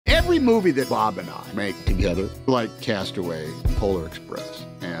every movie that Bob and I make together, like Castaway, Polar Express,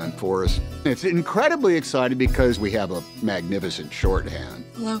 and Forrest, it's incredibly exciting because we have a magnificent shorthand.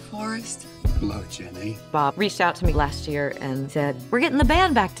 Hello, Forrest. Hello, Jenny. Bob reached out to me last year and said, we're getting the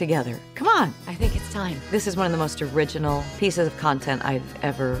band back together. Come on, I think it's time. This is one of the most original pieces of content I've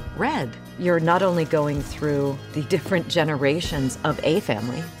ever read. You're not only going through the different generations of a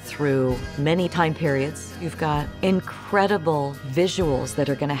family, through many time periods, you've got incredible visuals that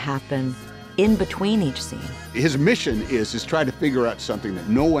are gonna happen in between each scene. His mission is try to figure out something that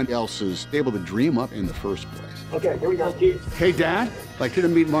no one else is able to dream up in the first place. Okay, here we go, Keith. Hey, Dad, I'd like you to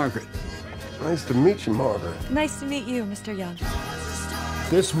meet Margaret. Nice to meet you, Margaret. Nice to meet you, Mr. Young.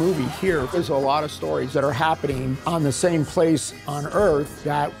 This movie here is a lot of stories that are happening on the same place on Earth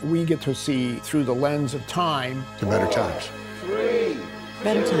that we get to see through the lens of time. To better times. 3,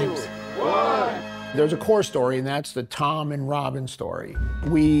 Better times. 1. There's a core story, and that's the Tom and Robin story.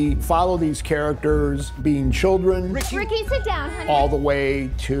 We follow these characters being children Ricky, sit down, honey. all the way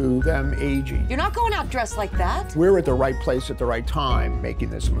to them aging. You're not going out dressed like that. We're at the right place at the right time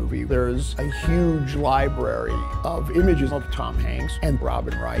making this movie. There's a huge library of images of Tom Hanks and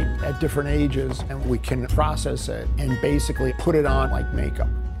Robin Wright at different ages, and we can process it and basically put it on like makeup.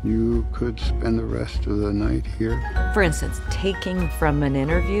 You could spend the rest of the night here. For instance, taking from an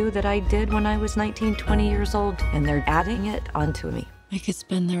interview that I did when I was 19, 20 years old, and they're adding it onto me. I could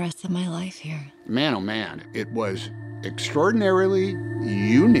spend the rest of my life here. Man, oh man, it was extraordinarily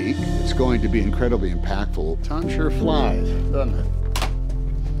unique. It's going to be incredibly impactful. Time sure flies, doesn't it?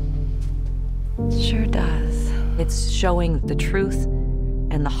 It sure does. It's showing the truth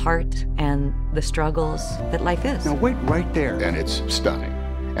and the heart and the struggles that life is. Now wait right there. And it's stunning.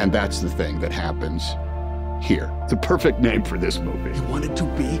 And that's the thing that happens here. The perfect name for this movie. You wanted to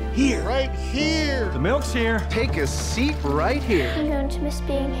be here. Right here. The milk's here. Take a seat right here. I'm going to miss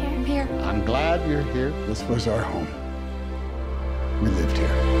being here. I'm here. I'm glad you're here. This was our home.